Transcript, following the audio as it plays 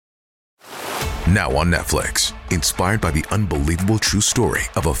Now on Netflix, inspired by the unbelievable true story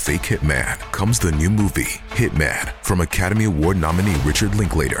of a fake hitman, comes the new movie, Hitman, from Academy Award nominee Richard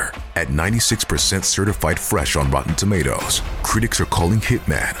Linklater. At 96% certified fresh on Rotten Tomatoes, critics are calling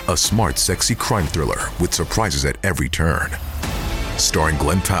Hitman a smart, sexy crime thriller with surprises at every turn. Starring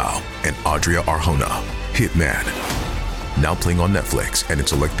Glenn Powell and Adria Arjona, Hitman. Now playing on Netflix and in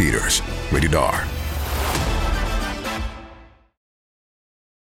select theaters. Rated R.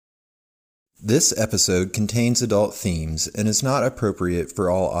 This episode contains adult themes and is not appropriate for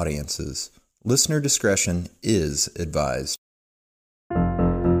all audiences. Listener discretion is advised.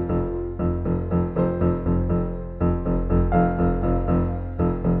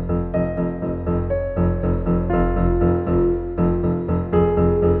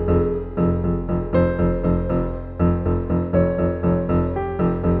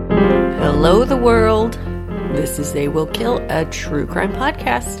 Hello, the world. This is They Will Kill, a true crime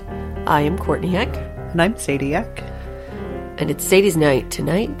podcast. I am Courtney Eck. And I'm Sadie Eck. And it's Sadie's night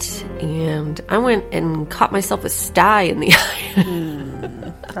tonight. And I went and caught myself a sty in the eye.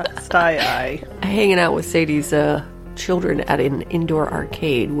 That sty eye. Hanging out with Sadie's children at an indoor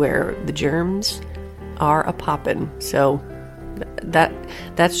arcade where the germs are a-poppin'. So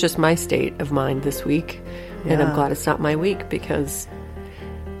that's just my state of mind this week. Yeah. And I'm glad it's not my week because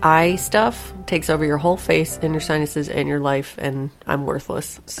eye stuff takes over your whole face and your sinuses and your life, and I'm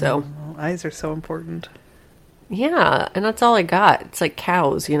worthless. So eyes are so important. Yeah, and that's all I got. It's like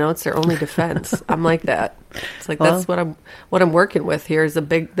cows, it's their only defense. I'm like that. It's like that's what I'm working with here is the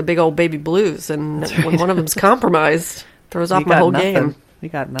big old baby blues, and when one of them's compromised, throws off my whole game. You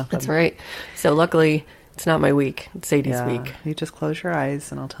got nothing. That's right. So luckily, it's not my week. It's Sadie's week. You just close your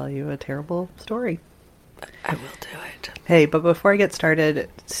eyes, and I'll tell you a terrible story. I will do it. Hey, but before I get started,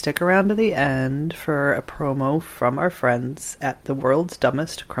 stick around to the end for a promo from our friends at the World's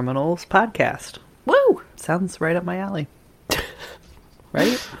Dumbest Criminals podcast. Woo! Sounds right up my alley.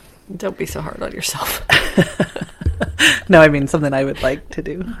 Right? Don't be so hard on yourself. No, I mean something I would like to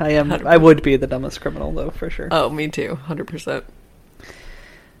do. I would be the dumbest criminal, though, for sure. Oh, me too. 100%.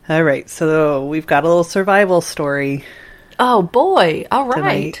 All right, so we've got a little survival story. Oh, boy. All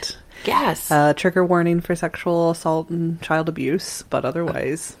right. Tonight. Yes. Trigger warning for sexual assault and child abuse, but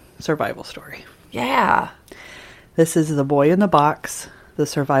otherwise, survival story. Yeah. This is The Boy in the Box, the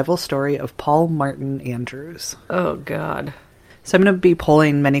survival story of Paul Martin Andrews. Oh, God. So I'm going to be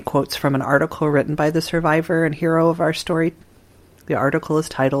pulling many quotes from an article written by the survivor and hero of our story. The article is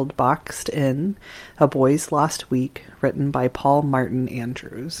titled Boxed In, A Boy's Lost Week, written by Paul Martin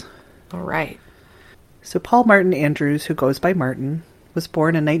Andrews. All right. So Paul Martin Andrews, who goes by Martin, was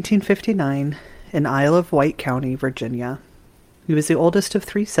born in 1959 in Isle of Wight County, Virginia. He was the oldest of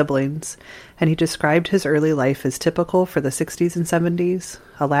 3 siblings, and he described his early life as typical for the 60s and 70s,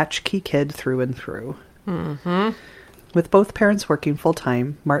 a latchkey kid through and through. Mm-hmm. With both parents working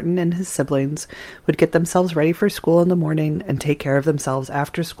full-time, Martin and his siblings would get themselves ready for school in the morning and take care of themselves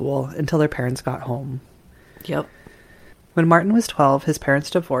after school until their parents got home. Yep. When Martin was 12, his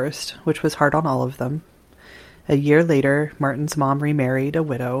parents divorced, which was hard on all of them. A year later, Martin's mom remarried a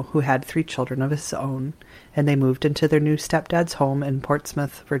widow who had 3 children of his own, and they moved into their new stepdad's home in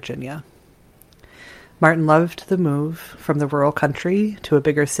Portsmouth, Virginia. Martin loved the move from the rural country to a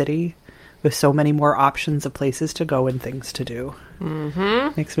bigger city with so many more options of places to go and things to do.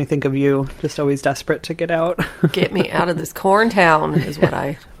 Mm-hmm. Makes me think of you, just always desperate to get out. Get me out of this corn town is what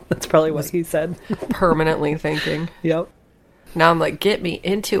I... That's probably what he said. Permanently thinking. Yep. Now I'm like, get me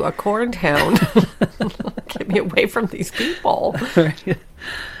into a corn town. Get me away from these people.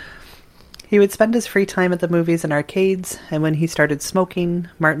 He would spend his free time at the movies and arcades, and when he started smoking,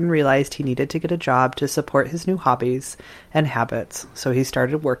 Martin realized he needed to get a job to support his new hobbies and habits, so he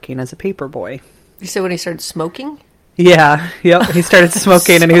started working as a paper boy. You said when he started smoking? Yeah, yep. He started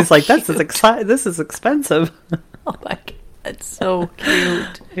smoking, and he was like, this is expensive. Oh my God, that's so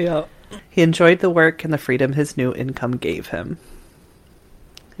cute. Yeah. He enjoyed the work and the freedom his new income gave him.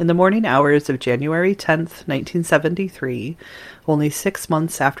 In the morning hours of January 10th, 1973, only 6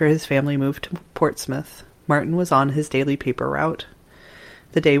 months after his family moved to Portsmouth, Martin was on his daily paper route.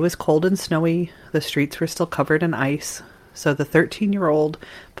 The day was cold and snowy, the streets were still covered in ice, so the 13-year-old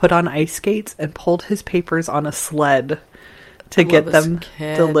put on ice skates and pulled his papers on a sled to get them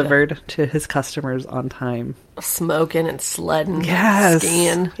delivered to his customers on time. Smoking and sledding. Yes.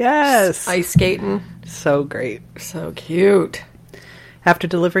 Skiing. Yes. Ice skating. So great. So cute. After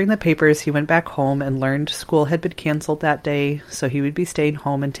delivering the papers, he went back home and learned school had been canceled that day, so he would be staying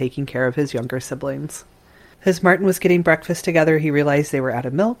home and taking care of his younger siblings. As Martin was getting breakfast together, he realized they were out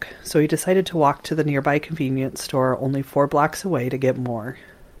of milk, so he decided to walk to the nearby convenience store only 4 blocks away to get more.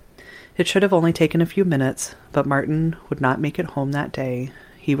 It should have only taken a few minutes, but Martin would not make it home that day.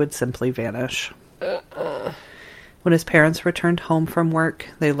 He would simply vanish. When his parents returned home from work,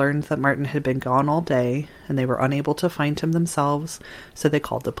 they learned that Martin had been gone all day, and they were unable to find him themselves, so they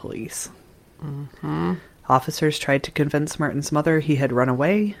called the police. Mm-hmm. Officers tried to convince Martin's mother he had run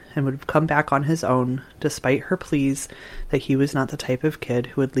away and would come back on his own, despite her pleas that he was not the type of kid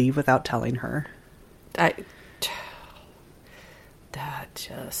who would leave without telling her. That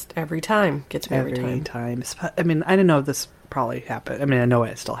just every time gets me every time. I mean, I don't know if this probably happened. I mean, I know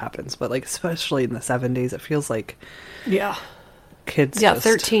it still happens, but like, especially in the 70s, it feels like kids. Yeah,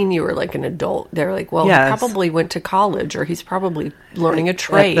 13, you were like an adult. They're like, well, Yes. he probably went to college, or he's probably learning a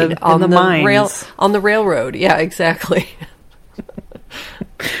trade on the mines. on the railroad. Yeah, exactly.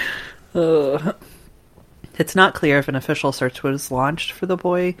 It's not clear if an official search was launched for the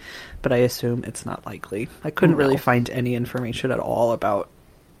boy, but I assume it's not likely. I couldn't really find any information at all about,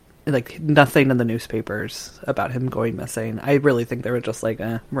 like, nothing in the newspapers about him going missing. I really think they were just like,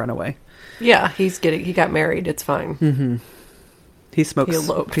 run away. Yeah, he got married. It's fine. Mm-hmm. He smokes. He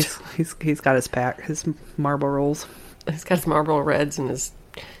eloped. He's got his pack, his Marlboro Rolls. He's got his Marlboro Reds and his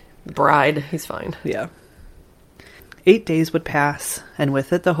bride. He's fine. Yeah. 8 days would pass, and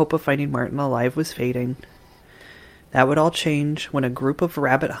with it the hope of finding Martin alive was fading. That would all change when a group of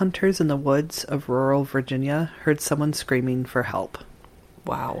rabbit hunters in the woods of rural Virginia heard someone screaming for help.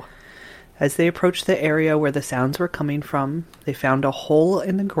 Wow. As they approached the area where the sounds were coming from, they found a hole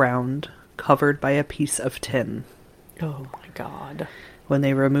in the ground covered by a piece of tin. Oh my God. When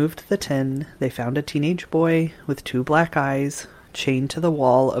they removed the tin, they found a teenage boy with 2 black eyes chained to the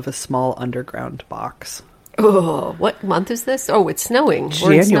wall of a small underground box. Oh, what month is this? Oh, it's snowing.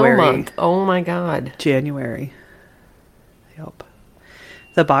 We're in snow January. month. Oh my God. January. Yep.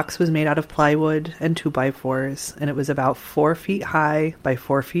 The box was made out of plywood and 2x4s, and it was about 4 feet high by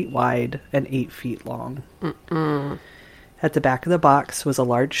 4 feet wide and 8 feet long. Mm-mm. At the back of the box was a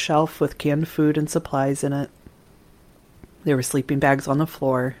large shelf with canned food and supplies in it. There were sleeping bags on the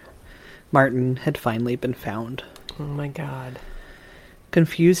floor. Martin had finally been found. Oh my God.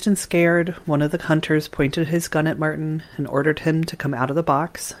 Confused and scared, one of the hunters pointed his gun at Martin and ordered him to come out of the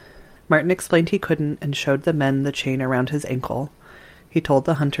box. Martin explained he couldn't and showed the men the chain around his ankle. He told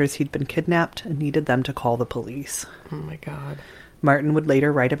the hunters he'd been kidnapped and needed them to call the police. Oh my God. Martin would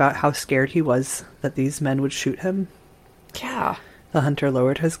later write about how scared he was that these men would shoot him. Yeah. The hunter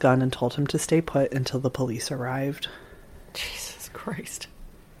lowered his gun and told him to stay put until the police arrived. Jesus Christ.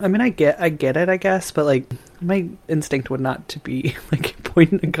 I mean, I get it, I guess, but, like, my instinct would not to be, like,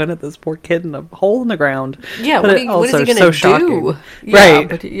 pointing a gun at this poor kid in a hole in the ground. Yeah, but what is he going to do? Shocking. Yeah, Right.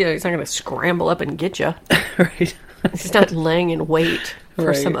 But he's not going to scramble up and get you. Right. He's not laying in wait for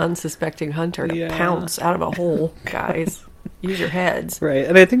Right. some unsuspecting hunter to pounce out of a hole. Guys, use your heads. Right,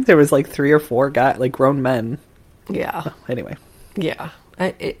 and I think there was, like, 3 or 4 grown men. Yeah. Anyway. Yeah.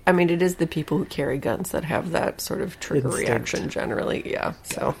 I mean, it is the people who carry guns that have that sort of trigger Instinct. reaction generally. Yeah.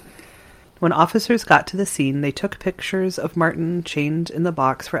 So. When officers got to the scene, they took pictures of Martin chained in the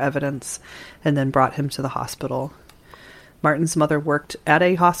box for evidence and then brought him to the hospital. Martin's mother worked at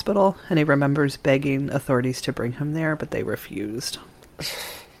a hospital, and he remembers begging authorities to bring him there, but they refused.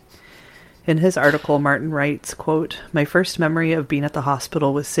 In his article, Martin writes, quote, "My first memory of being at the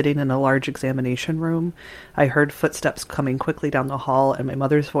hospital was sitting in a large examination room. I heard footsteps coming quickly down the hall and my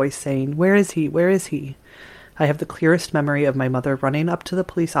mother's voice saying, 'Where is he? Where is he?' I have the clearest memory of my mother running up to the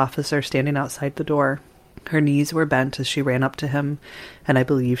police officer standing outside the door. Her knees were bent as she ran up to him, and I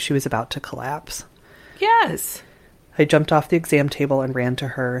believe she was about to collapse. Yes. I jumped off the exam table and ran to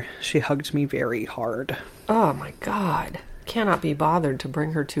her. She hugged me very hard." Oh my God. Cannot be bothered to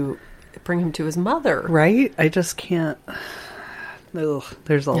bring him to his mother. Right? I just can't. Ugh,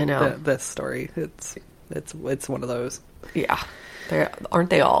 there's I know. this story. It's one of those. Yeah. Aren't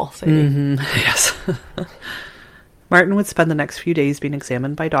they all? Sadie? Yes. Martin would spend the next few days being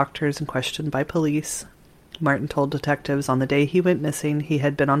examined by doctors and questioned by police. Martin told detectives on the day he went missing he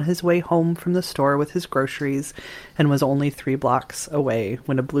had been on his way home from the store with his groceries and was only 3 blocks away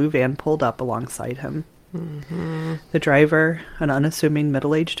when a blue van pulled up alongside him. Mm-hmm. The driver, an unassuming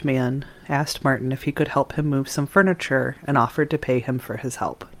middle-aged man, asked Martin if he could help him move some furniture and offered to pay him for his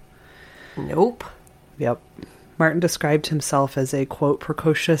help. Nope. Yep. Martin described himself as a, quote,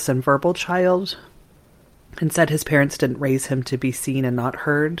 precocious and verbal child, and said his parents didn't raise him to be seen and not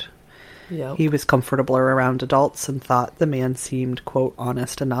heard. Yep. He was comfortable around adults and thought the man seemed, quote,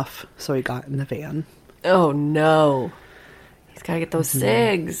 honest enough, so he got in the van. Oh, no. He's got to get those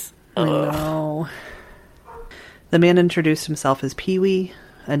cigs. I know. The man introduced himself as Pee-wee,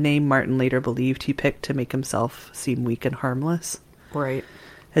 a name Martin later believed he picked to make himself seem weak and harmless. Right.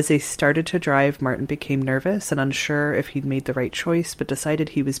 As they started to drive, Martin became nervous and unsure if he'd made the right choice, but decided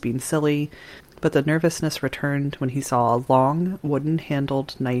he was being silly. But the nervousness returned when he saw a long,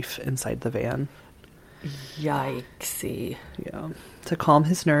 wooden-handled knife inside the van. Yikesy. Yeah. To calm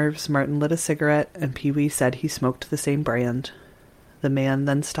his nerves, Martin lit a cigarette, and Pee-wee said he smoked the same brand. The man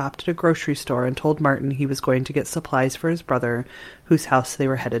then stopped at a grocery store and told Martin he was going to get supplies for his brother, whose house they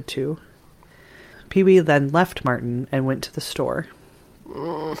were headed to. Pee-wee then left Martin and went to the store.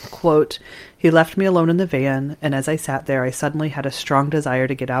 Quote, he left me alone in the van, and as I sat there, I suddenly had a strong desire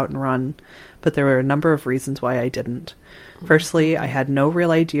to get out and run, but there were a number of reasons why I didn't. Firstly, I had no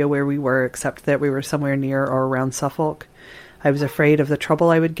real idea where we were, except that we were somewhere near or around Suffolk. I was afraid of the trouble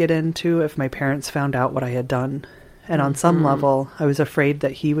I would get into if my parents found out what I had done. And on some level, I was afraid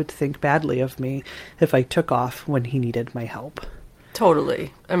that he would think badly of me if I took off when he needed my help.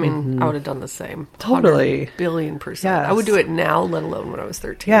 Totally. I mean, I would have done the same. Totally. 100,000,000,000%. Yes. I would do it now, let alone when I was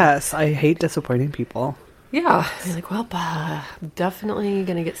 13. Yes, I hate disappointing people. Yeah. You're like, well, definitely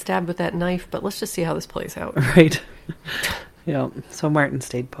going to get stabbed with that knife, but let's just see how this plays out. Right. Yeah. So Martin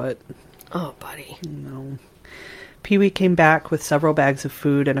stayed put. Oh, buddy. No. Pee-wee came back with several bags of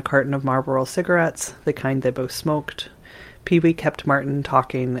food and a carton of Marlboro cigarettes, the kind they both smoked. Pee-wee kept Martin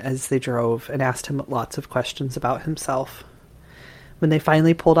talking as they drove and asked him lots of questions about himself. When they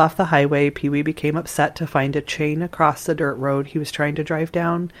finally pulled off the highway, Pee-wee became upset to find a chain across the dirt road he was trying to drive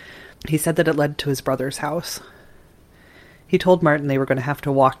down. He said that it led to his brother's house. He told Martin they were going to have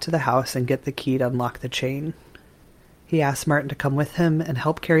to walk to the house and get the key to unlock the chain. He asked Martin to come with him and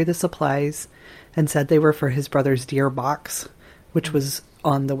help carry the supplies, and said they were for his brother's deer box, which was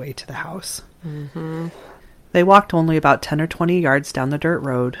on the way to the house. Mm-hmm. They walked only about 10 or 20 yards down the dirt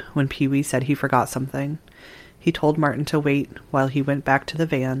road when Pee-wee said he forgot something. He told Martin to wait while he went back to the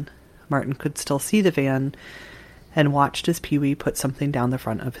van. Martin could still see the van and watched as Pee-wee put something down the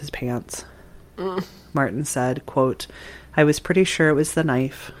front of his pants. Martin said, quote, I was pretty sure it was the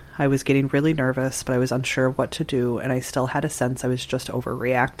knife. I was getting really nervous, but I was unsure of what to do, and I still had a sense I was just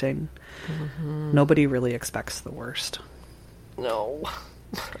overreacting. Mm-hmm. Nobody really expects the worst. No.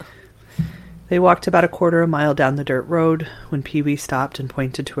 They walked about a quarter of a mile down the dirt road when Pee-wee stopped and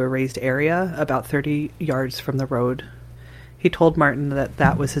pointed to a raised area about 30 yards from the road. He told Martin that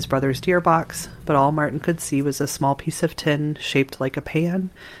that was his brother's deer box, but all Martin could see was a small piece of tin shaped like a pan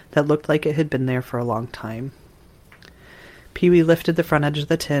that looked like it had been there for a long time. Pee-wee lifted the front edge of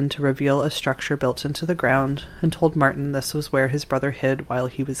the tin to reveal a structure built into the ground and told Martin this was where his brother hid while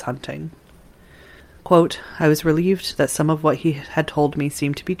he was hunting. Quote, I was relieved that some of what he had told me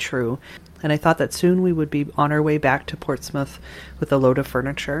seemed to be true, and I thought that soon we would be on our way back to Portsmouth with a load of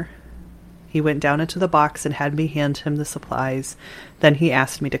furniture. He went down into the box and had me hand him the supplies. Then he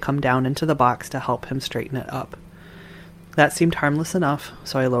asked me to come down into the box to help him straighten it up. That seemed harmless enough,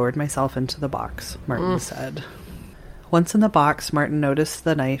 so I lowered myself into the box, Martin said. Once in the box, Martin noticed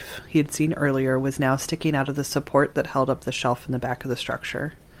the knife he had seen earlier was now sticking out of the support that held up the shelf in the back of the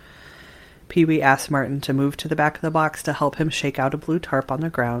structure. Pee-wee asked Martin to move to the back of the box to help him shake out a blue tarp on the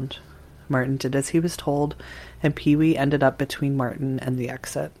ground. Martin did as he was told, and Pee-wee ended up between Martin and the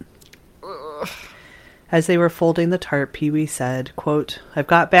exit. As they were folding the tarp, Pee-wee said, quote, I've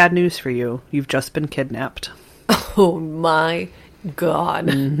got bad news for you. You've just been kidnapped. Oh, my God.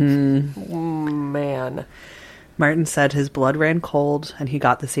 Mm-hmm. Man. Martin said his blood ran cold, and he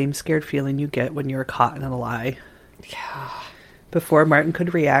got the same scared feeling you get when you're caught in a lie. Yeah. Before Martin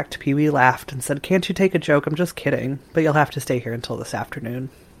could react, Pee-wee laughed and said, Can't you take a joke? I'm just kidding, but you'll have to stay here until this afternoon.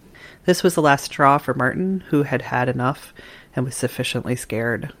 This was the last straw for Martin, who had had enough and was sufficiently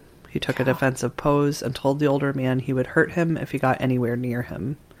scared. He took a defensive pose and told the older man he would hurt him if he got anywhere near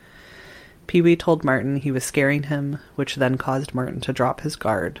him. Pee-wee told Martin he was scaring him, which then caused Martin to drop his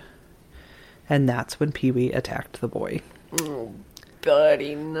guard. And that's when Pee-wee attacked the boy. Oh,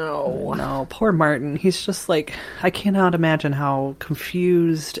 buddy, no. No, poor Martin. He's just like, I cannot imagine how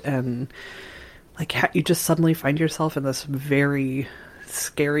confused and like you just suddenly find yourself in this very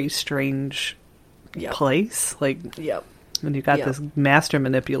scary, strange place. Like, yep. And you got this master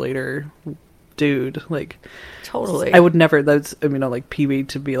manipulator dude, like, totally. I would never, like Pee-wee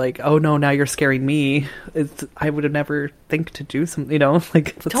to be like, oh no, now you're scaring me. I would have never think to do something,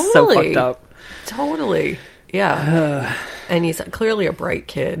 like, that's so fucked up. Totally. Yeah. And he's clearly a bright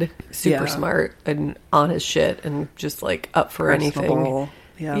kid, super smart and on his shit and just like up for anything.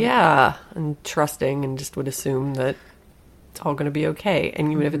 Yeah. And trusting and just would assume that it's all going to be okay.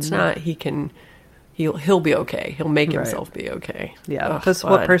 And even if it's not, he'll be okay. He'll make himself be okay. Yeah, because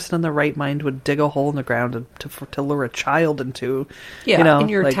what person in the right mind would dig a hole in the ground to lure a child into? Yeah, in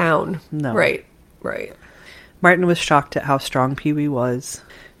your like, town. No. Right. Martin was shocked at how strong Pee-wee was.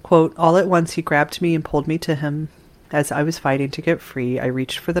 Quote, all at once he grabbed me and pulled me to him. As I was fighting to get free, I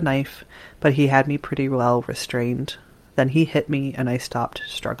reached for the knife, but he had me pretty well restrained. Then he hit me, and I stopped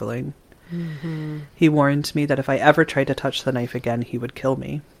struggling. Mm-hmm. He warned me that if I ever tried to touch the knife again, he would kill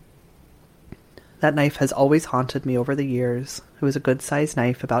me. That knife has always haunted me over the years. It was a good-sized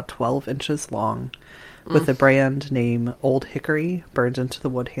knife, about 12 inches long, with the brand name Old Hickory burned into the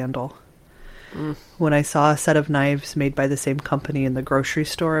wood handle. When I saw a set of knives made by the same company in the grocery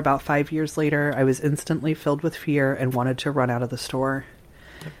store about 5 years later, I was instantly filled with fear and wanted to run out of the store.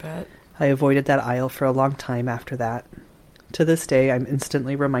 I bet. I avoided that aisle for a long time after that. To this day, I'm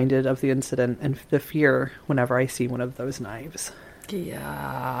instantly reminded of the incident and the fear whenever I see one of those knives.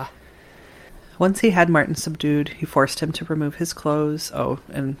 Yeah. Once he had Martin subdued, he forced him to remove his clothes. Oh,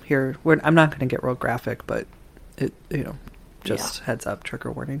 and here, I'm not going to get real graphic, but it, heads up,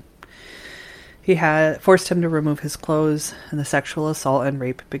 trigger warning. He had forced him to remove his clothes, and the sexual assault and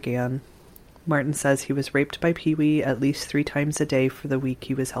rape began. Martin says he was raped by Pee-wee at least 3 times a day for the week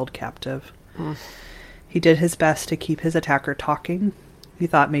he was held captive. He did his best to keep his attacker talking. He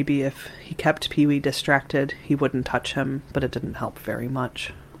thought maybe if he kept Pee-wee distracted, he wouldn't touch him, but it didn't help very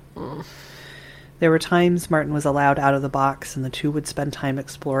much. There were times Martin was allowed out of the box, and the two would spend time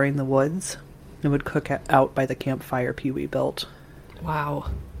exploring the woods and would cook out by the campfire Pee-wee built. Wow.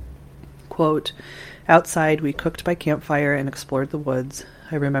 Quote, outside, we cooked by campfire and explored the woods.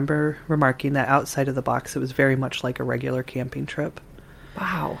 I remember remarking that outside of the box it was very much like a regular camping trip.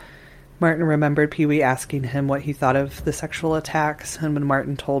 Wow. Martin remembered Pee-wee asking him what he thought of the sexual attacks, and when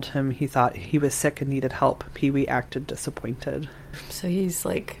Martin told him he thought he was sick and needed help, Pee-wee acted disappointed. So he's,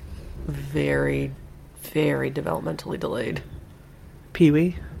 like, very, very developmentally delayed.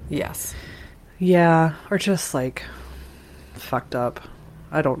 Pee-wee? Yes. Yeah, or just, like, fucked up.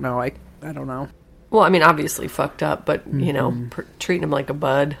 I don't know. I don't know. Well, I mean, obviously fucked up, but, you know, treating him like a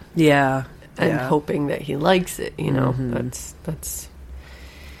bud. Yeah. And hoping that he likes it, you know. That's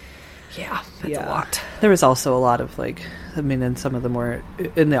a lot. There was also a lot of, like, I mean, in some of the more,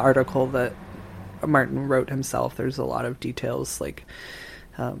 in the article that Martin wrote himself, there's a lot of details, like,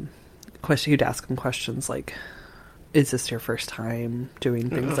 he'd ask him questions like, is this your first time doing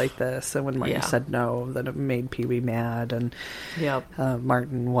things like this? And when Martin said no, then it made Pee-wee mad. And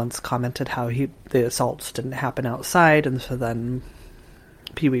Martin once commented how the assaults didn't happen outside, and so then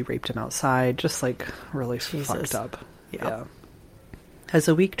Pee-wee raped him outside. Just, like, really fucked up. Yeah. As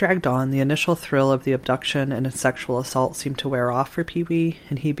the week dragged on, the initial thrill of the abduction and its sexual assault seemed to wear off for Pee-wee,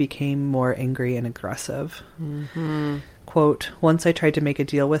 and he became more angry and aggressive. Quote, once I tried to make a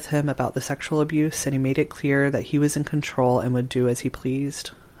deal with him about the sexual abuse, and he made it clear that he was in control and would do as he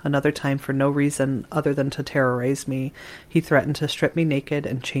pleased. Another time, for no reason other than to terrorize me, he threatened to strip me naked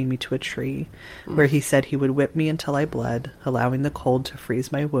and chain me to a tree, where he said he would whip me until I bled, allowing the cold to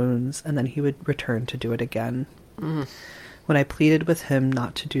freeze my wounds, and then he would return to do it again. When I pleaded with him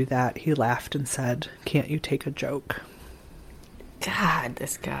not to do that, he laughed and said, can't you take a joke? God,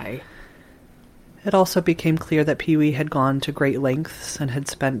 this guy. It also became clear that Pee-wee had gone to great lengths and had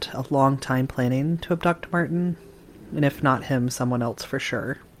spent a long time planning to abduct Martin, and if not him, someone else for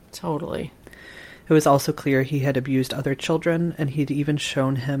sure. Totally. It was also clear he had abused other children, and he'd even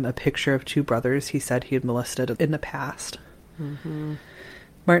shown him a picture of 2 brothers he said he had molested in the past.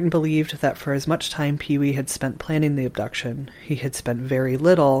 Martin believed that for as much time Pee-wee had spent planning the abduction, he had spent very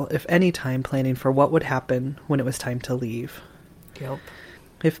little, if any time, planning for what would happen when it was time to leave. Yep.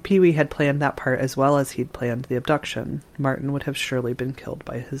 If Pee-wee had planned that part as well as he'd planned the abduction, Martin would have surely been killed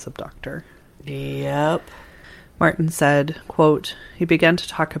by his abductor. Yep. Martin said, quote, he began to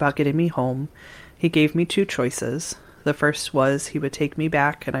talk about getting me home. He gave me 2 choices. The first was he would take me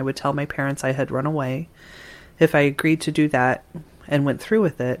back and I would tell my parents I had run away. If I agreed to do that and went through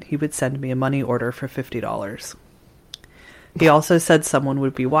with it, he would send me a money order for $50. He also said someone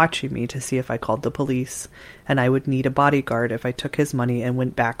would be watching me to see if I called the police, and I would need a bodyguard if I took his money and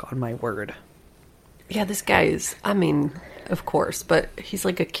went back on my word. Yeah, this guy is, I mean, of course, but he's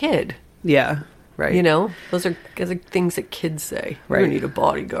like a kid. Yeah, right. You know? Those are things that kids say. Right. You need a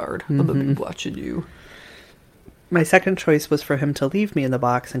bodyguard. I'm going to be watching you. My second choice was for him to leave me in the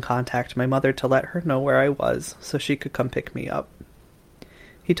box and contact my mother to let her know where I was so she could come pick me up.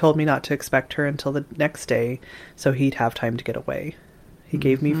 He told me not to expect her until the next day, so he'd have time to get away. He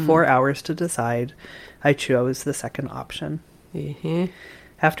gave me 4 hours to decide. I chose the second option.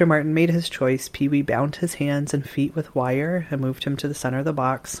 After Martin made his choice, Pee-wee bound his hands and feet with wire and moved him to the center of the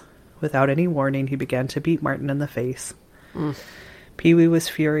box. Without any warning, he began to beat Martin in the face. Pee-wee was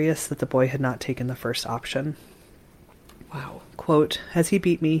furious that the boy had not taken the first option. Wow. Quote, as he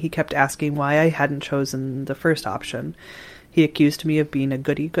beat me, he kept asking why I hadn't chosen the first option. He accused me of being a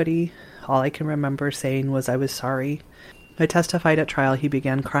goody-goody. All I can remember saying was I was sorry. I testified at trial he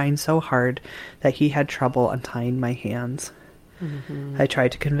began crying so hard that he had trouble untying my hands. Mm-hmm. I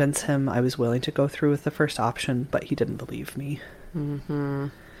tried to convince him I was willing to go through with the first option, but he didn't believe me. Mm-hmm.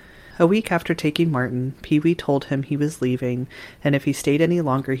 A week after taking Martin, Pee-wee told him he was leaving, and if he stayed any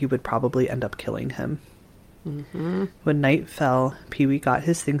longer, he would probably end up killing him. Mm-hmm. When night fell, Pee-wee got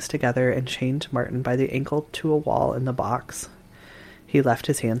his things together and chained Martin by the ankle to a wall in the box. He left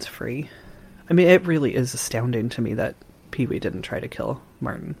his hands free. I mean, it really is astounding to me that Pee-wee didn't try to kill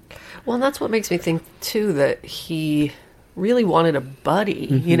Martin. Well, and that's what makes me think, too, that he really wanted a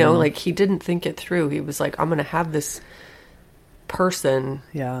buddy. You know, like, he didn't think it through. He was like, I'm going to have this person,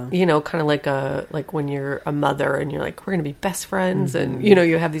 you know, kind of like when you're a mother and you're like, we're going to be best friends, and you know,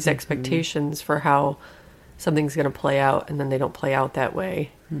 you have these expectations for how something's going to play out, and then they don't play out that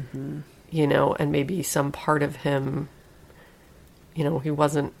way. You know, and maybe some part of him, you know, he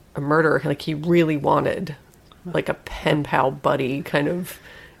wasn't a murderer, like he really wanted like a pen pal buddy kind of,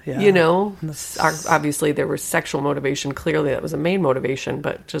 you know. Obviously there was sexual motivation, clearly that was a main motivation,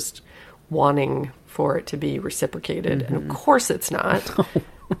 but just wanting for it to be reciprocated. And of course it's not.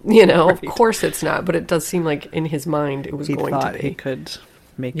 You know, right. Of course it's not, but it does seem like in his mind it was going to be. He could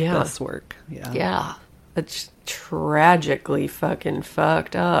make this work. Yeah. It's tragically fucking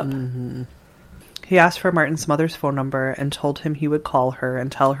fucked up. He asked for Martin's mother's phone number and told him he would call her and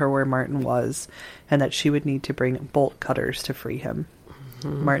tell her where Martin was and that she would need to bring bolt cutters to free him.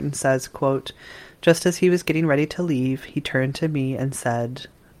 Martin says, quote, just as he was getting ready to leave, he turned to me and said,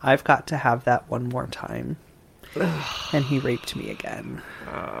 I've got to have that one more time. And he raped me again.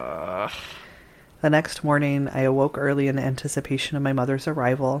 The next morning, I awoke early in anticipation of my mother's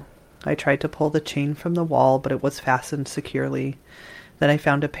arrival. I tried to pull the chain from the wall, but it was fastened securely. Then I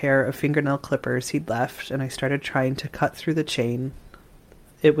found a pair of fingernail clippers he'd left, and I started trying to cut through the chain.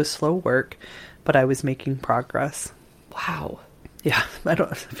 It was slow work, but I was making progress. Wow. Yeah,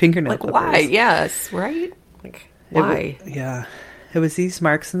 fingernail clippers. Why? Yes, right? Like, why? It was these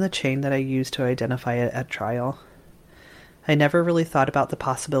marks in the chain that I used to identify it at trial. I never really thought about the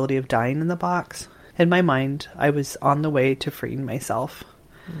possibility of dying in the box. In my mind, I was on the way to freeing myself.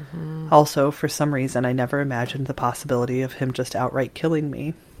 Also, for some reason, I never imagined the possibility of him just outright killing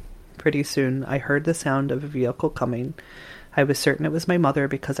me. Pretty soon, I heard the sound of a vehicle coming. I was certain it was my mother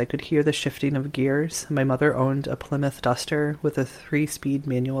because I could hear the shifting of gears. My mother owned a Plymouth Duster with a 3-speed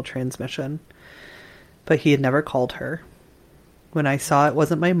manual transmission. But he had never called her. When I saw it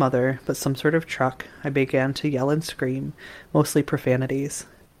wasn't my mother, but some sort of truck, I began to yell and scream, mostly profanities.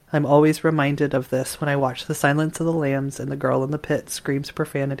 I'm always reminded of this when I watch The Silence of the Lambs and the girl in the pit screams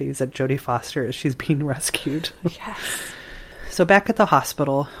profanities at Jodie Foster as she's being rescued. Yes. So back at the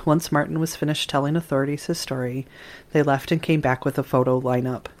hospital, once Martin was finished telling authorities his story, they left and came back with a photo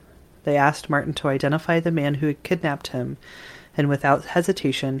lineup. They asked Martin to identify the man who had kidnapped him, and without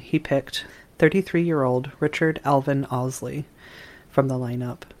hesitation, he picked 33-year-old Richard Alvin Owsley from the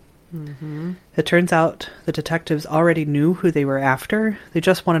lineup. It turns out the detectives already knew who they were after. They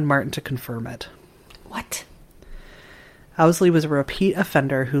just wanted Martin to confirm it. What? Owsley was a repeat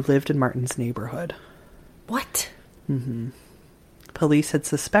offender who lived in Martin's neighborhood. What? Police had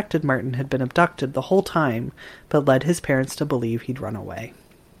suspected Martin had been abducted the whole time, but led his parents to believe he'd run away.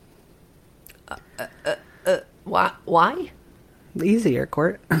 Why? Easier,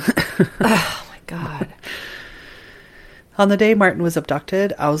 Court. Oh my God. On the day Martin was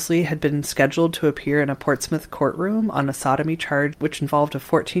abducted, Owsley had been scheduled to appear in a Portsmouth courtroom on a sodomy charge which involved a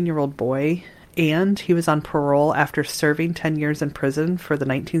 14-year-old boy, and he was on parole after serving 10 years in prison for the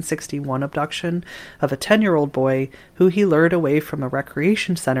 1961 abduction of a 10-year-old boy who he lured away from a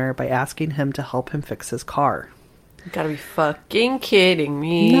recreation center by asking him to help him fix his car. You gotta be fucking kidding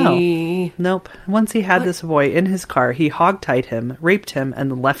me. No. Nope. Once he had this boy in his car, he hogtied him, raped him,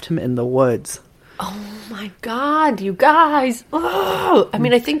 and left him in the woods. Oh my God, you guys. Oh, I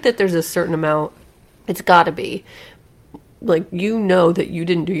mean, I think that there's a certain amount, it's gotta be. Like, you know that you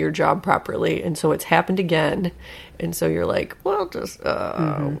didn't do your job properly, and so it's happened again. And so you're like, well, just,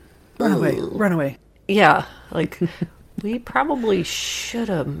 Run away. Yeah, like, we probably should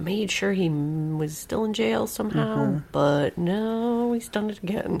have made sure he was still in jail somehow, but no, he's done it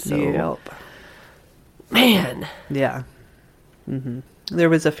again, so. Yep. Man. Yeah. There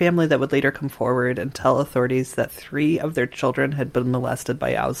was a family that would later come forward and tell authorities that 3 of their children had been molested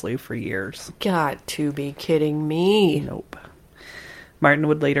by Owsley for years. Got to be kidding me. Nope. Martin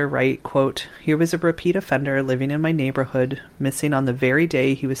would later write, quote, "Here was a repeat offender living in my neighborhood, missing on the very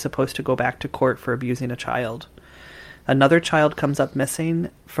day he was supposed to go back to court for abusing a child. Another child comes up missing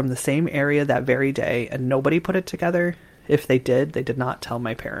from the same area that very day, and nobody put it together. If they did not tell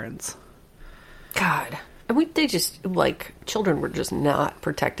my parents. God. I mean, they just, like, children were just not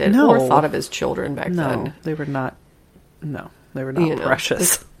protected No. or thought of as children back then. No, they were not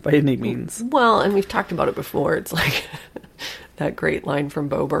precious by any means. Well, and we've talked about it before. It's like that great line from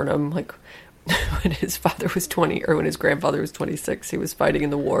Bo Burnham, like, when his father was 20, or when his grandfather was 26, he was fighting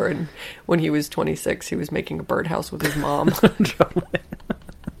in the war, and when he was 26, he was making a birdhouse with his mom.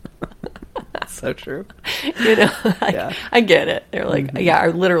 So true. You know, Yeah. I get it. They're like, yeah, I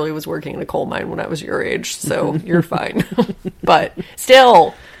literally was working in a coal mine when I was your age, so you're fine. But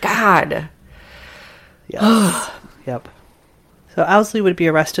still, God. Yes. Yep. So Owsley would be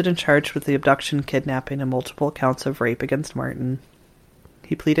arrested and charged with the abduction, kidnapping, and multiple counts of rape against Martin.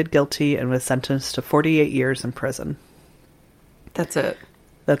 He pleaded guilty and was sentenced to 48 years in prison. That's it.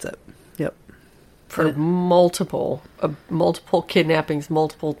 That's it. Yep. For multiple kidnappings,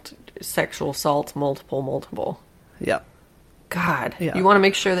 multiple sexual assaults, multiple. Yep. God. Yeah. You want to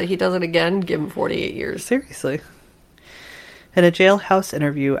make sure that he does it again? Give him 48 years. Seriously. In a jailhouse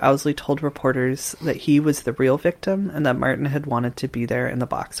interview, Owsley told reporters that he was the real victim and that Martin had wanted to be there in the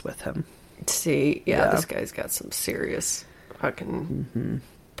box with him. See, Yeah. this guy's got some serious fucking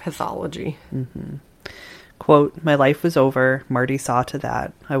pathology. Quote, "My life was over. Marty saw to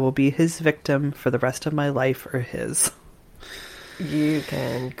that. I will be his victim for the rest of my life or his." You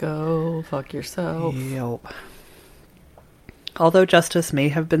can go fuck yourself. Yep. Although justice may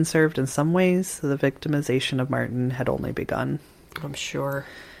have been served in some ways, the victimization of Martin had only begun. I'm sure.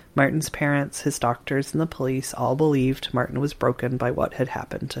 Martin's parents, his doctors, and the police all believed Martin was broken by what had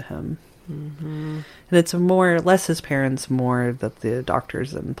happened to him. And it's less his parents, more that the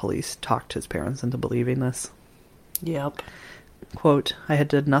doctors and police talked his parents into believing this. Yep. Quote, "I had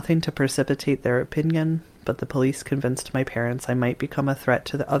done nothing to precipitate their opinion, but the police convinced my parents I might become a threat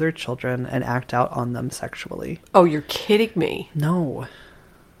to the other children and act out on them sexually." Oh, you're kidding me. No.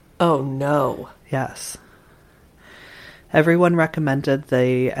 Oh, no. Yes. Everyone recommended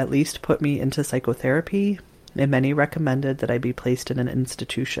they at least put me into psychotherapy, and many recommended that I be placed in an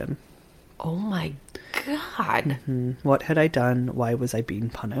institution. Oh, my God. What had I done? Why was I being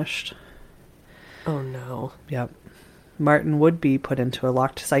punished? Oh, no. Yep. Martin would be put into a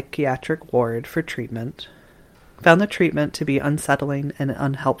locked psychiatric ward for treatment. Found the treatment to be unsettling and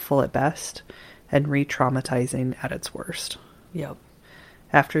unhelpful at best, and re-traumatizing at its worst. Yep.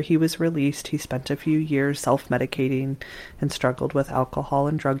 After he was released, he spent a few years self-medicating and struggled with alcohol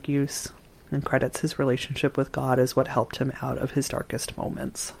and drug use, and credits his relationship with God as what helped him out of his darkest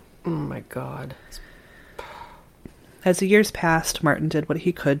moments. Oh, my God. As the years passed, Martin did what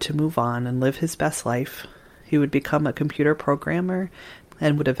he could to move on and live his best life. He would become a computer programmer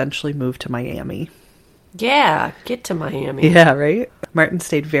and would eventually move to Miami. Yeah, get to Miami. Yeah, right? Martin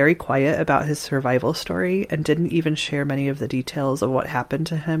stayed very quiet about his survival story and didn't even share many of the details of what happened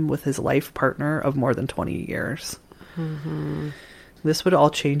to him with his life partner of more than 20 years. This would all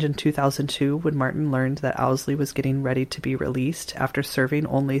change in 2002 when Martin learned that Owsley was getting ready to be released after serving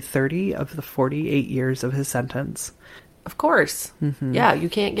only 30 of the 48 years of his sentence. Of course. Yeah, you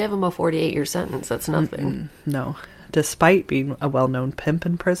can't give him a 48-year sentence. That's nothing. No. Despite being a well-known pimp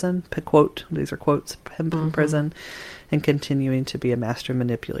in prison, quote, these are quotes, pimp in prison, and continuing to be a master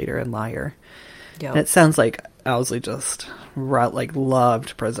manipulator and liar. Yep. And it sounds like Owsley just,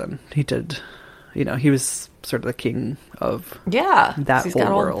 loved prison. He did, he was sort of the king of Yeah. that He's whole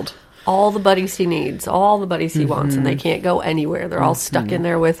got world. All the buddies he needs, all the buddies he wants, and they can't go anywhere. They're all stuck in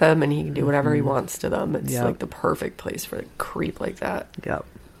there with him, and he can do whatever he wants to them. It's Yep. like the perfect place for a creep like that. Yep.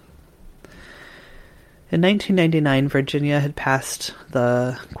 In 1999, Virginia had passed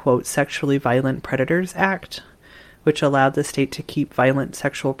the, quote, Sexually Violent Predators Act, which allowed the state to keep violent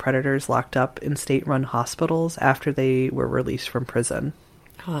sexual predators locked up in state-run hospitals after they were released from prison.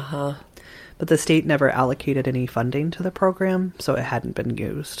 Uh-huh. But the state never allocated any funding to the program, so it hadn't been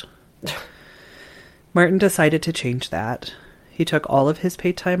used. Martin decided to change that. He took all of his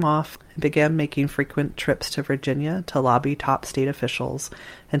paid time off and began making frequent trips to Virginia to lobby top state officials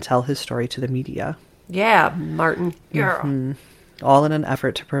and tell his story to the media. Yeah, Martin. Yeah. All in an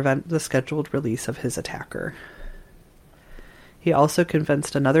effort to prevent the scheduled release of his attacker. He also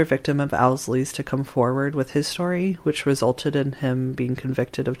convinced another victim of Owsley's to come forward with his story, which resulted in him being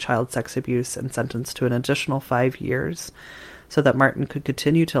convicted of child sex abuse and sentenced to an additional 5 years, so that Martin could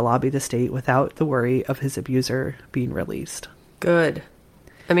continue to lobby the state without the worry of his abuser being released. Good.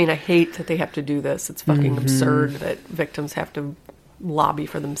 I mean, I hate that they have to do this. It's fucking absurd that victims have to lobby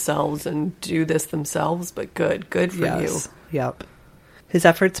for themselves and do this themselves, but good. Good for you. Yep. His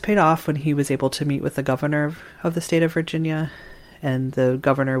efforts paid off when he was able to meet with the governor of the state of Virginia, and the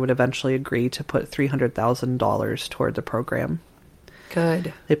governor would eventually agree to put $300,000 toward the program.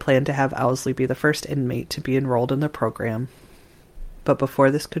 Good. They planned to have Owsley be the first inmate to be enrolled in the program. But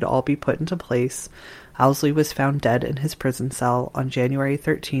before this could all be put into place, Owsley was found dead in his prison cell on January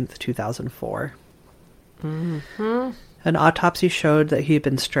 13th, 2004. Mm-hmm. An autopsy showed that he had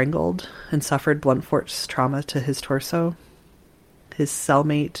been strangled and suffered blunt force trauma to his torso. His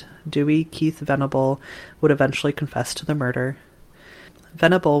cellmate, Dewey Keith Venable, would eventually confess to the murder.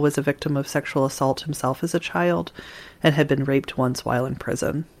 Venable was a victim of sexual assault himself as a child and had been raped once while in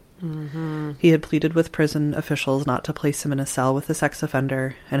prison. Mm-hmm. He had pleaded with prison officials not to place him in a cell with a sex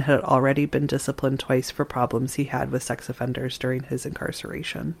offender and had already been disciplined twice for problems he had with sex offenders during his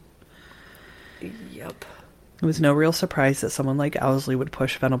incarceration. Yep. It was no real surprise that someone like Owsley would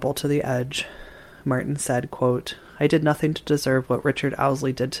push Venable to the edge. Martin said, quote, "I did nothing to deserve what Richard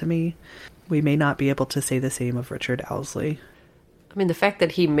Owsley did to me. We may not be able to say the same of Richard Owsley." I mean, the fact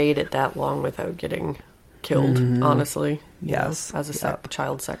that he made it that long without getting killed, honestly. Yes. As a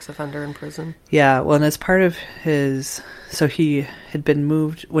child sex offender in prison. Yeah, well, and as part of his... So he had been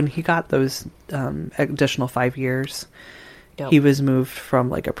moved... When he got those additional 5 years, he was moved from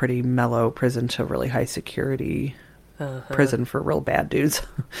like a pretty mellow prison to really high security prison for real bad dudes.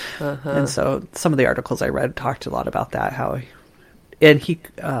 And so some of the articles I read talked a lot about that, how... And he...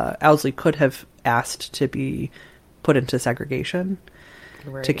 Owsley could have asked to be put into segregation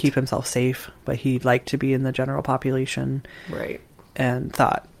to keep himself safe, but he liked to be in the general population, and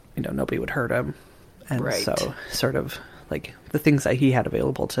thought, nobody would hurt him, and so sort of like the things that he had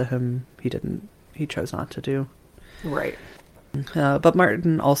available to him, he chose not to do. But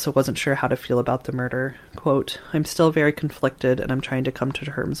Martin also wasn't sure how to feel about the murder. Quote, "I'm still very conflicted, and I'm trying to come to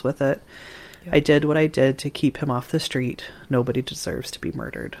terms with it. I did what I did to keep him off the street. Nobody deserves to be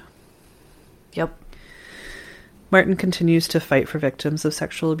murdered." Yep. Martin continues to fight for victims of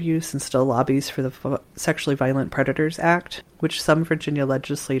sexual abuse and still lobbies for the Sexually Violent Predators Act, which some Virginia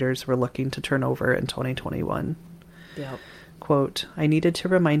legislators were looking to turn over in 2021. Yep. Quote, "I needed to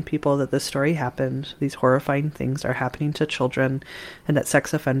remind people that this story happened, these horrifying things are happening to children, and that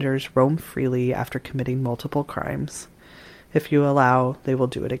sex offenders roam freely after committing multiple crimes. If you allow, they will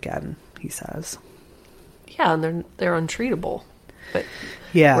do it again," he says. Yeah, and they're untreatable. But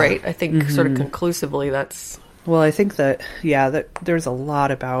yeah. Right. I think sort of conclusively that's... Well, I think that there's a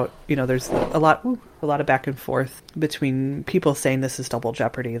lot about, there's a lot of back and forth between people saying this is double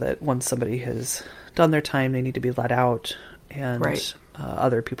jeopardy, that once somebody has done their time, they need to be let out. And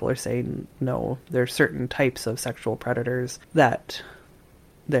other people are saying, no, there are certain types of sexual predators that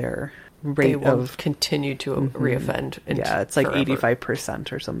their rate of continue to reoffend. It's like forever.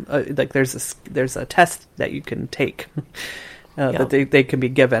 85% or something. Like there's a test that you can take. That they can be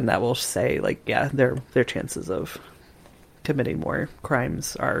given that will say, like, their chances of committing more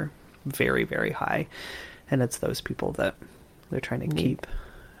crimes are very, very high. And it's those people that they're trying to keep.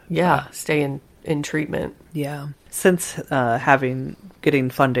 Stay in treatment. Yeah. Since getting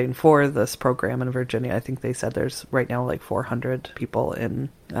funding for this program in Virginia, I think they said there's right now like 400 people in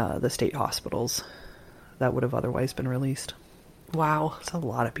the state hospitals that would have otherwise been released. Wow. That's a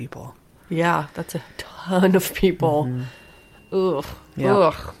lot of people. Yeah, that's a ton of people. Ugh. Yep.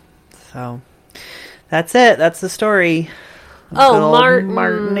 Ugh. So that's it. That's the story. Oh,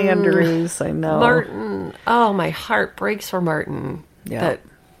 Martin Andrews. I know. Martin. Oh, my heart breaks for Martin. Yeah.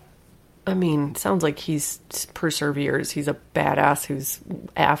 Sounds like he's perseveres. He's a badass who's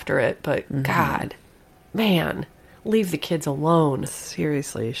after it. But God, man, leave the kids alone.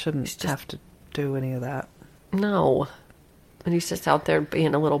 Seriously, you shouldn't have to do any of that. No. And he's just out there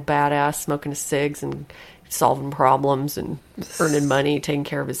being a little badass, smoking his cigs and solving problems and earning money, taking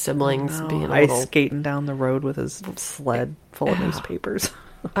care of his siblings, being a little... skating down the road with his sled full of newspapers.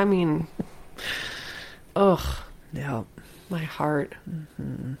 Ugh. Yeah. My heart.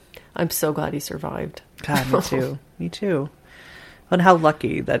 I'm so glad he survived. God, me too. Me too. And how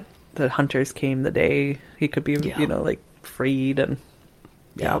lucky that the hunters came the day he could be, freed and...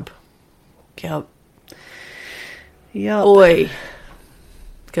 Yep. Yep. Oi.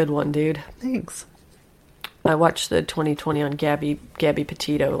 Good one, dude. Thanks. I watched the 2020 on Gabby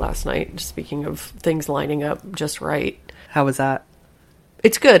Petito last night, speaking of things lining up just right. How was that?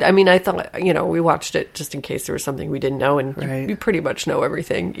 It's good. I thought, we watched it just in case there was something we didn't know, and you pretty much know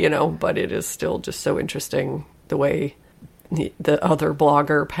everything, but it is still just so interesting the way the other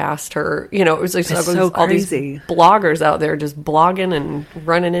blogger passed her. It was like so all crazy. These bloggers out there just blogging and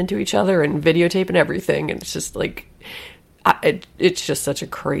running into each other and videotaping everything, and it's just like... It's just such a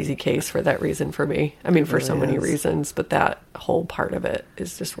crazy case for that reason for me. I mean, for really so many is. reasons, but that whole part of it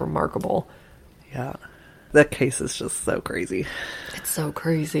is just remarkable. Yeah. That case is just so crazy. It's so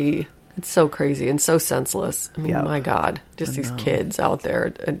crazy. It's so crazy and so senseless. I mean, Yeah. my God, just these kids out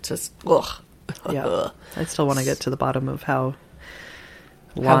there and just, ugh. Yeah. I still want to get to the bottom of how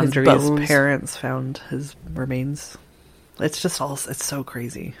How his Laundrie's bones- parents found his remains. It's just all, it's so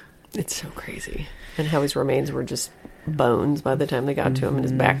crazy. It's so crazy. And how his remains were just bones by the time they got to him, and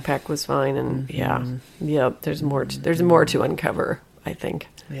his backpack was fine. And there's more. There's more to uncover, I think.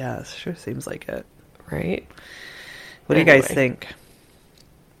 Yeah, it sure seems like it. Right? What do you guys Anyway. think?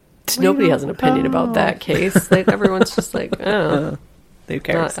 Nobody has an opinion about that case. Everyone's just like, oh, Who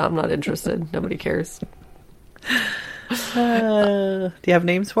cares? I'm not interested. Nobody cares. Do you have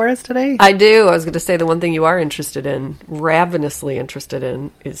names for us today? I do. I was going to say the one thing you are interested in, ravenously interested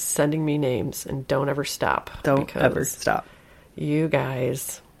in, is sending me names, and don't ever stop. Don't because ever stop. You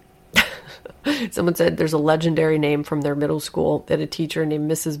guys. Someone said there's a legendary name from their middle school that a teacher named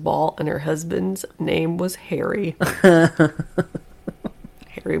Mrs. Ball, and her husband's name was Harry.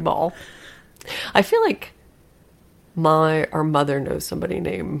 Harry Ball. I feel like our mother knows somebody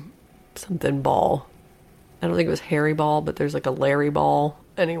named something Ball. I don't think it was Harry Ball, but there's like a Larry Ball.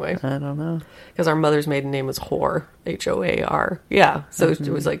 Anyway. I don't know. Because our mother's maiden name was Hoare. H-O-A-R. Yeah. So it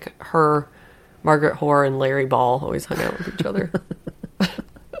was like her, Margaret Hoare, and Larry Ball always hung out with each other.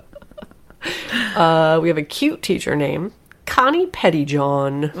 We have a cute teacher named Connie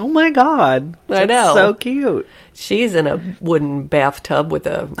Pettyjohn. Oh my God. I That's know. so cute. She's in a wooden bathtub with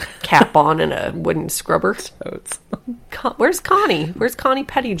a cap on and a wooden scrubber. Totes. Where's Connie? Where's Connie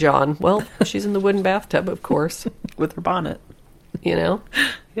Pettyjohn? Well, she's in the wooden bathtub, of course. With her bonnet. You know?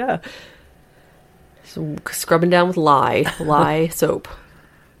 Yeah. So, scrubbing down with lye soap.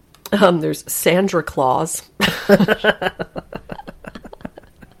 There's Sandra Claus.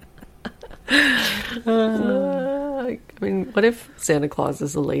 I mean, what if Santa Claus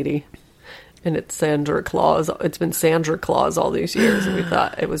is a lady and it's Sandra Claus? It's been Sandra Claus all these years, and we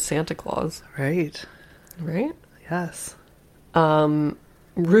thought it was Santa Claus, Right. right? Yes.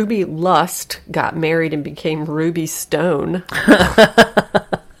 Ruby Lust got married and became Ruby Stone.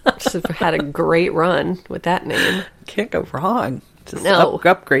 She's had a great run with that name. Can't go wrong. Just No.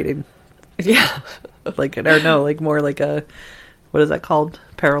 upgrading. Yeah. More like a, what is that called?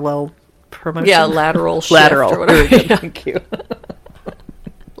 Parallel promotion? Yeah, lateral shift Lateral. or whatever. Very good. Yeah. Thank you.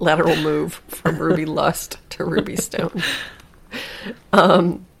 Lateral move from Ruby Lust to Ruby Stone.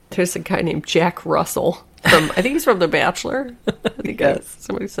 There's a guy named Jack Russell. I think he's from The Bachelor. I think Yes.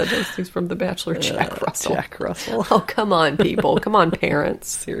 somebody said this. He's from The Bachelor. Jack Russell. Jack Russell. Oh, come on, people. Come on, parents.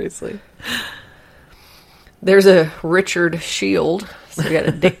 Seriously. There's a Richard Shield. So we got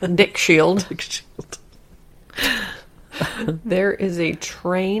a Dick Shield. There is a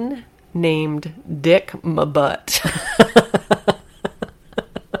train named Dick Mabutt.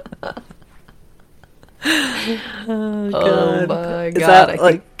 Oh my Is God. that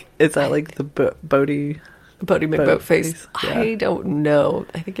like the Bodie? Bodie McBoatface. Face, yeah. I don't know.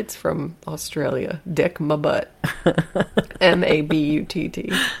 I think it's from Australia. Dick Mabutt.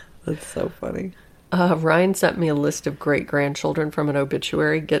 Mabutt. That's so funny. Ryan sent me a list of great-grandchildren from an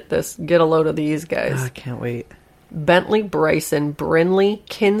obituary. Get this. Get a load of these guys. Oh, I can't wait. Bentley, Bryson, Brinley,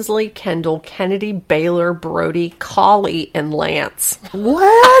 Kinsley, Kendall, Kennedy, Baylor, Brody, Colley, and Lance.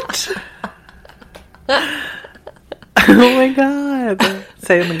 What? Oh my God.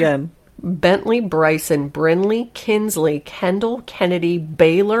 Say them again. Bentley, Bryson, Brinley, Kinsley, Kendall, Kennedy,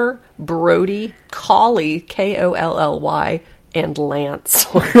 Baylor, Brody, Colley, K-O-L-L-Y, and Lance.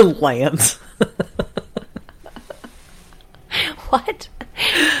 Lance. What?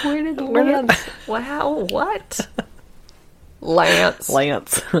 Where did Lance? Wow, what? Lance.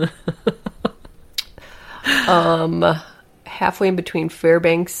 Halfway in between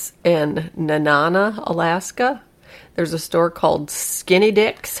Fairbanks and Nanana, Alaska, there's a store called Skinny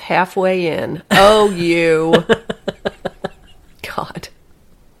Dick's halfway in. Oh, you. God.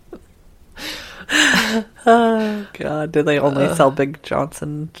 Oh God. Do they only sell Big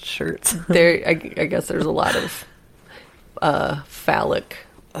Johnson shirts? I guess there's a lot of phallic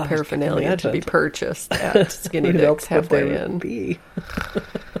paraphernalia to be imagine. purchased at Skinny Who Dick's else would there halfway in. be?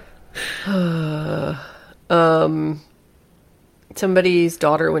 Somebody's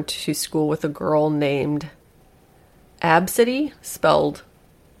daughter went to school with a girl named Absidy, spelled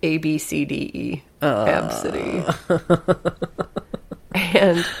A-B-C-D-E. Absidy.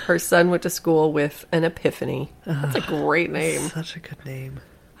 And her son went to school with an Epiphany. That's a great name. Such a good name.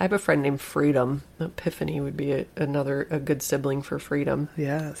 I have a friend named Freedom. Epiphany would be a good sibling for Freedom.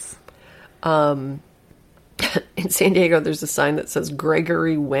 Yes. In San Diego, there's a sign that says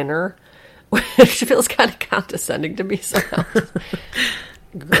Gregory Winter, which feels kind of condescending to me somehow.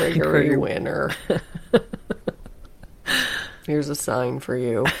 Gregory Winter. Here's a sign for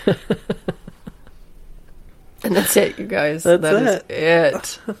you. And that's it, you guys. That is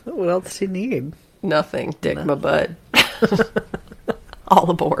it. What else do you need? Nothing. Dick my butt. All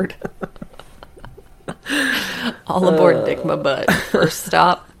aboard. All aboard, dick my butt. First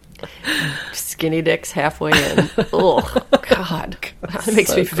stop, skinny dicks halfway in. Oh, God. That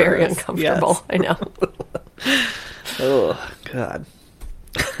makes me very uncomfortable. Yes. I know. Oh, God.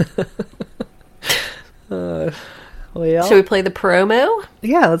 Well, should we play the promo?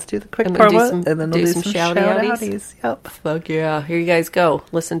 Yeah, let's do the quick promo, and then we'll do some shout-outies. Yep. Fuck yeah. Here you guys go.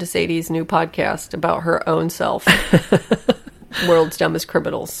 Listen to Sadie's new podcast about her own self. World's Dumbest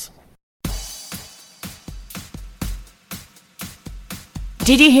Criminals.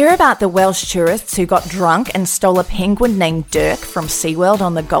 Did you hear about the Welsh tourists who got drunk and stole a penguin named Dirk from SeaWorld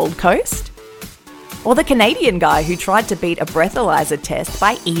on the Gold Coast? Or the Canadian guy who tried to beat a breathalyzer test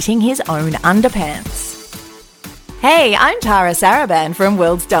by eating his own underpants? Hey, I'm Tara Saraban from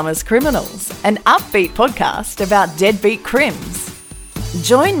World's Dumbest Criminals, an upbeat podcast about deadbeat crims.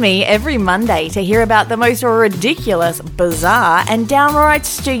 Join me every Monday to hear about the most ridiculous, bizarre, and downright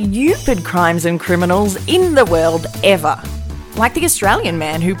stupid crimes and criminals in the world ever. Like the Australian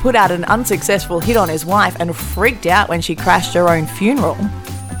man who put out an unsuccessful hit on his wife and freaked out when she crashed her own funeral.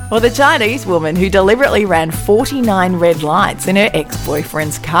 Or the Chinese woman who deliberately ran 49 red lights in her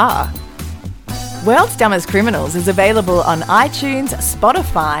ex-boyfriend's car. World's Dumbest Criminals is available on iTunes,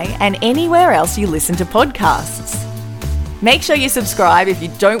 Spotify, and anywhere else you listen to podcasts. Make sure you subscribe if you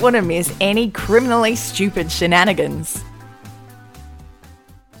don't want to miss any criminally stupid shenanigans.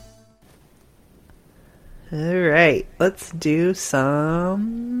 All right, let's do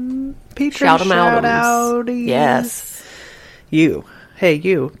some Patreon shout-outies. Yes. You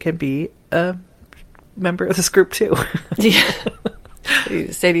can be a member of this group too. Yeah.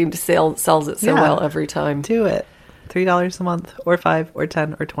 Stadium sells it so well every time. Do it. $3 a month, or $5, or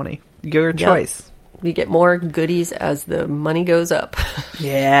 $10, or $20. Your choice. You get more goodies as the money goes up.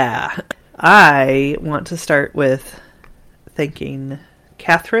 Yeah. I want to start with thanking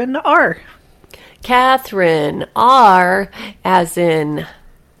Catherine R. Catherine R, as in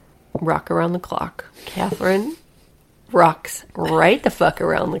rock around the clock. Catherine rocks right the fuck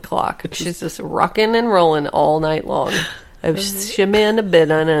around the clock. She's just rocking and rolling all night long. I'm shimmying a bit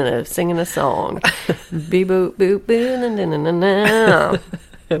on and singing a song. Beep boop boop boo na na na na.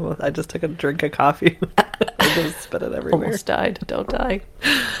 I just took a drink of coffee. I just spit it everywhere. Almost died. Don't die.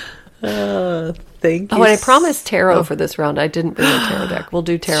 Thank you. Oh, and I promised tarot for this round. I didn't bring a tarot deck. We'll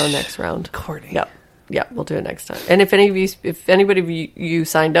do tarot next round. Corny. Yep, we'll do it next time. And if anybody of you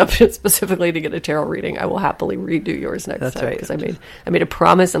signed up specifically to get a tarot reading, I will happily redo yours next time. Right. Because I made a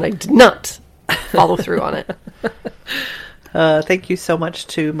promise and I did not follow through on it. Thank you so much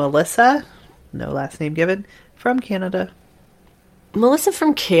to Melissa, no last name given, from Canada. Melissa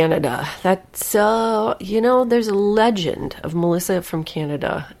from Canada. That's, there's a legend of Melissa from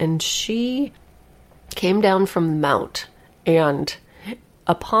Canada. And she came down from the Mount. And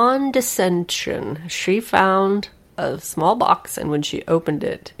upon descension, she found a small box. And when she opened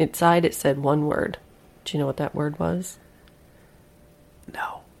it, inside it said one word. Do you know what that word was?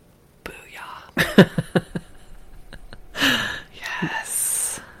 No. Booyah.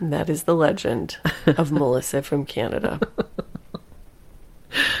 Yes. And that is the legend of Melissa from Canada.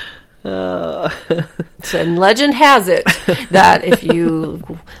 And legend has it that if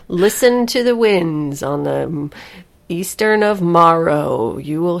you listen to the winds on the eastern of Morrow,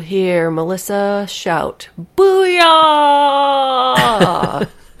 you will hear Melissa shout, "Booyah!"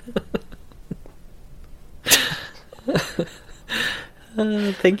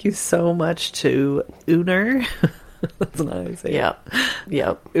 Thank you so much to Uner. That's not how I say it.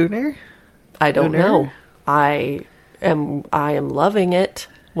 Yep. Uner? I don't know. I am loving it.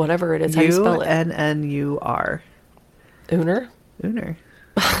 Whatever it is, how you spell it. UNNUR. Uner? Uner.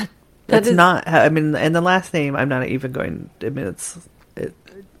 That's not, and the last name, I'm not even going,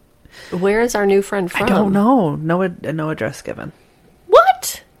 Where is our new friend from? I don't know. No address given.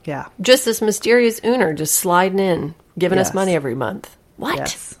 What? Yeah. Just this mysterious Uner just sliding in, giving us money every month.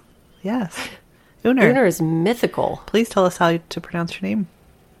 What? Yes. Uner. Uner is mythical. Please tell us how to pronounce your name.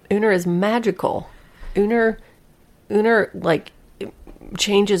 Uner is magical. Uner, like,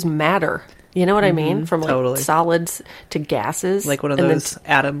 changes matter. You know what I mean? From like solids to gases. Like one of those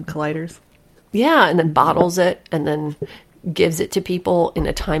atom colliders. Yeah, and then bottles it and then gives it to people in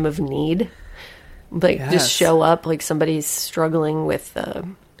a time of need. Like just show up like somebody's struggling with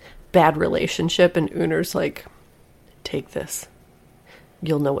bad relationship, and Uner's like, take this.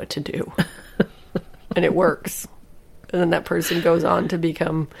 You'll know what to do. And it works. And then that person goes on to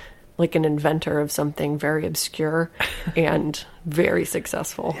become like an inventor of something very obscure and very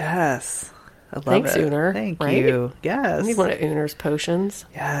successful. Yes. I love Thanks, it. Uner. Thank right? you. Yes. I need one of Uner's potions.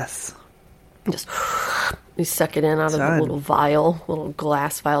 Yes. Just you suck it in out of Done. a little vial, little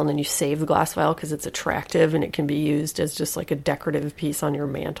glass vial, and then you save the glass vial because it's attractive and it can be used as just like a decorative piece on your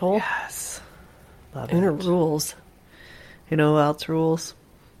mantle. Yes. Love Uner it. rules. You know who else rules?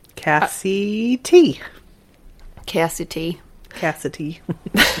 Cassie T. Cassie T. Cassidy.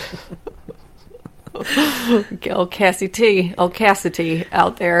 Oh, Cassie T. Oh, Cassidy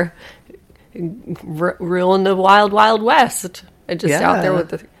out there ruling the wild, wild west. And just out there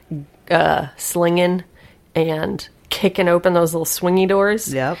with the slinging and kicking open those little swingy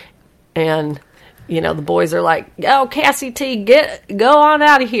doors. Yep. And, you know, the boys are like, oh, Cassie T, go on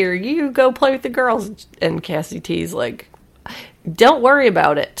out of here. You go play with the girls. And Cassie T's like, don't worry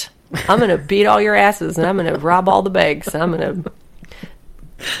about it. I'm going to beat all your asses, and I'm going to rob all the banks. I'm going to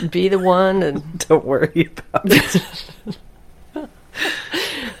be the one. And Don't worry about it.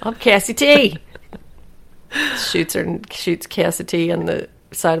 I'm Cassie T. Shoots Cassie T on the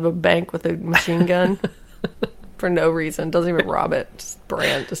side of a bank with a machine gun for no reason. Doesn't even rob it.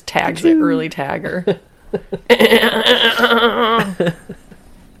 Just tags it. Early tagger.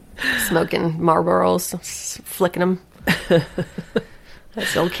 Smoking Marlboros, flicking them.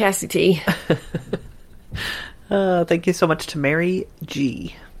 That's old Cassie T. Thank you so much to Mary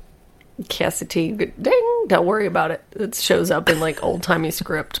G. Cassie T. Ding! Don't worry about it. It shows up in like old timey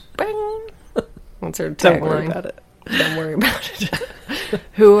script. Bang! That's her tagline. Don't worry about it. Don't worry about it.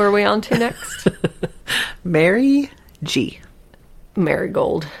 Who are we on to next? Mary G.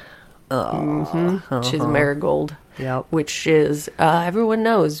 Marigold. She's a marigold. Yep. Which is, everyone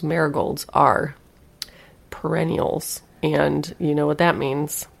knows marigolds are perennials. And you know what that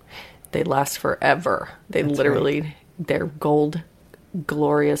means. They last forever. They literally, their gold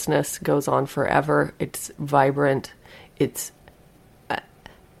gloriousness goes on forever. It's vibrant. It's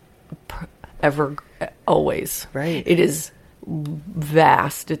ever, always. Right. It is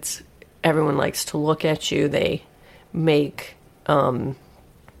vast. It's, everyone likes to look at you. They make things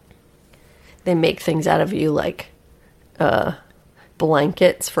out of you like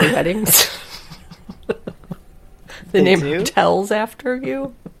blankets for weddings. They name hotels after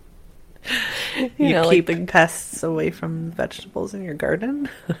you. You know, keep like pests away from vegetables in your garden?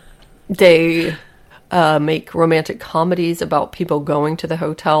 they make romantic comedies about people going to the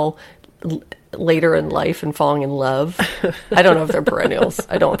hotel later in life and falling in love. I don't know if they're perennials.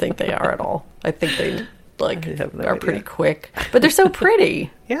 I don't think they are at all. I think they are pretty quick. But they're so pretty.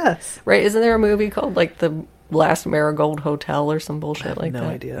 Yes. Right? Isn't there a movie called like The Last Marigold Hotel or some bullshit like that? No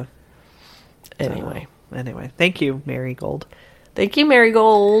idea. Anyway, thank you, Marigold. Thank you,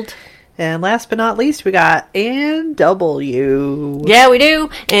 Marigold. And last but not least, we got Ann W. Yeah, we do.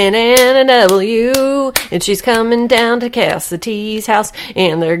 And Anna W. And she's coming down to Cassidy's house.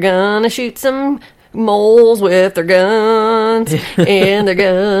 And they're gonna shoot some moles with their guns. And they're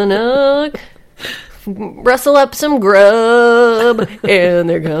gonna rustle up some grub. And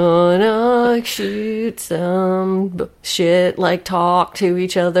they're gonna shoot some shit, like talk to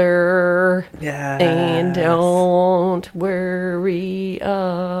each other. Yeah. And don't worry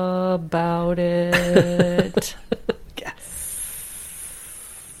about it. Yes.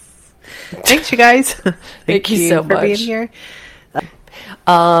 Thanks, you guys. Thank you so for much being here.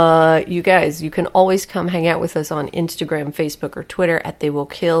 You guys, you can always come hang out with us on Instagram, Facebook, or Twitter at They Will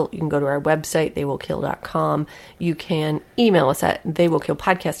Kill. You can go to our website, theywillkill.com. You can email us at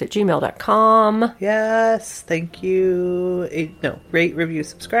theywillkillpodcast@gmail.com. Yes, thank you. Rate, review,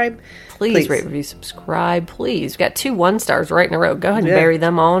 subscribe. Please rate, review, subscribe. Please. We've got 2 1-stars right in a row. Go ahead and bury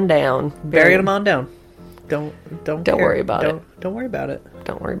them on down. Bury them on down. Don't worry about it. Don't worry about it.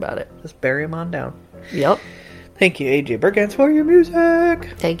 Don't worry about it. Just bury them on down. Yep. Thank you, AJ Burgans, for your music.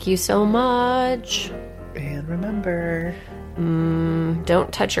 Thank you so much. And remember,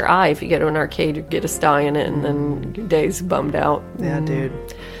 don't touch your eye if you go to an arcade. You get a sty in it, and then your day's bummed out. Yeah, dude.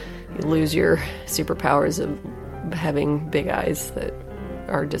 You lose your superpowers of having big eyes that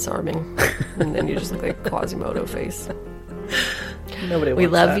are disarming, and then you just look like Quasimodo face. Nobody wants We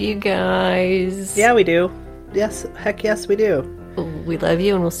love that. you guys. Yeah, we do. Yes, heck yes, we do. We love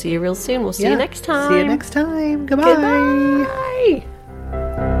you, and we'll see you real soon. We'll see you next time. See you next time. Goodbye. Goodbye.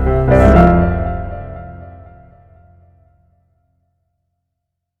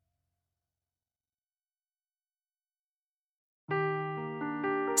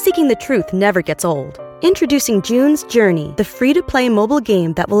 Seeking the truth never gets old. Introducing June's Journey, the free-to-play mobile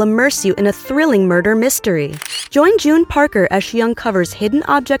game that will immerse you in a thrilling murder mystery. Join June Parker as she uncovers hidden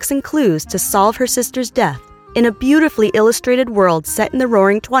objects and clues to solve her sister's death in a beautifully illustrated world set in the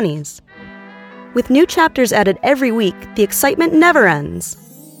Roaring '20s. With new chapters added every week, the excitement never ends.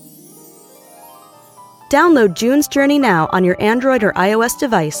 Download June's Journey now on your Android or iOS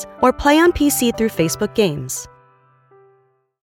device, or play on PC through Facebook Games.